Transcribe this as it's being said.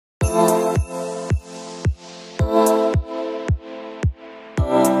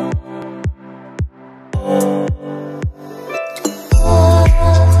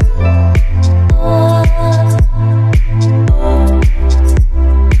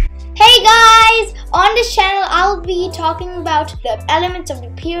be talking about the elements of the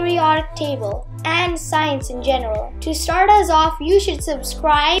periodic table and science in general. To start us off, you should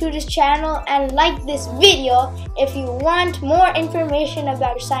subscribe to this channel and like this video if you want more information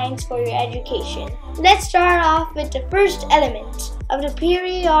about science for your education. Let's start off with the first element of the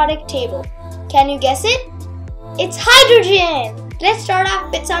periodic table. Can you guess it? It's hydrogen! Let's start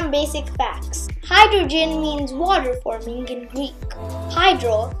off with some basic facts. Hydrogen means water forming in Greek.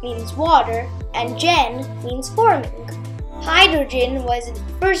 Hydro means water and gen means forming. Hydrogen was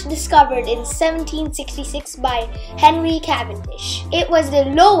first discovered in 1766 by Henry Cavendish. It was the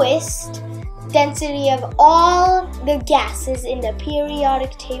lowest density of all the gases in the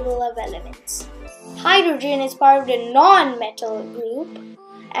periodic table of elements. Hydrogen is part of the non-metal group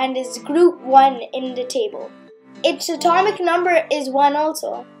and is group 1 in the table. Its atomic number is 1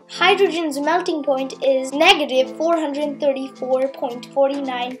 also. Hydrogen's melting point is negative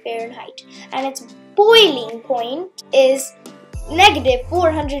 434.49 Fahrenheit and its boiling point is negative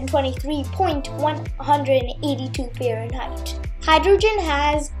 423.182 Fahrenheit. Hydrogen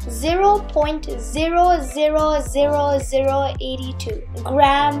has 0.000082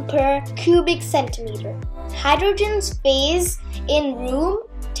 gram per cubic centimeter. Hydrogen's phase in room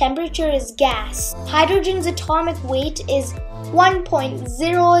temperature is gas. Hydrogen's atomic weight is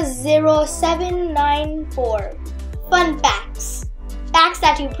 1.00794. Fun facts. Facts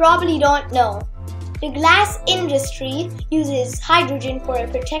that you probably don't know. The glass industry uses hydrogen for a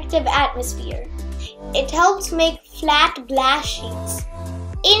protective atmosphere. It helps make flat glass sheets.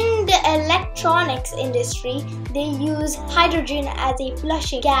 In the electronics industry, they use hydrogen as a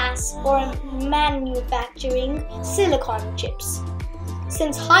flushing gas for manufacturing silicon chips.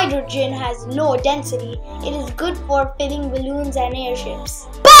 Since hydrogen has low density, it is good for filling balloons and airships.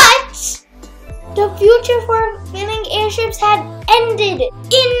 But the future for filling airships had ended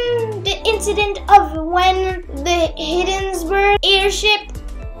in the incident of when the Hindenburg airship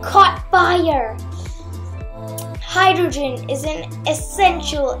caught fire. Hydrogen is an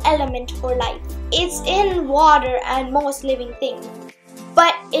essential element for life. It's in water and most living things,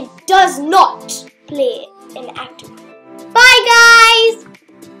 but it does not play an active role.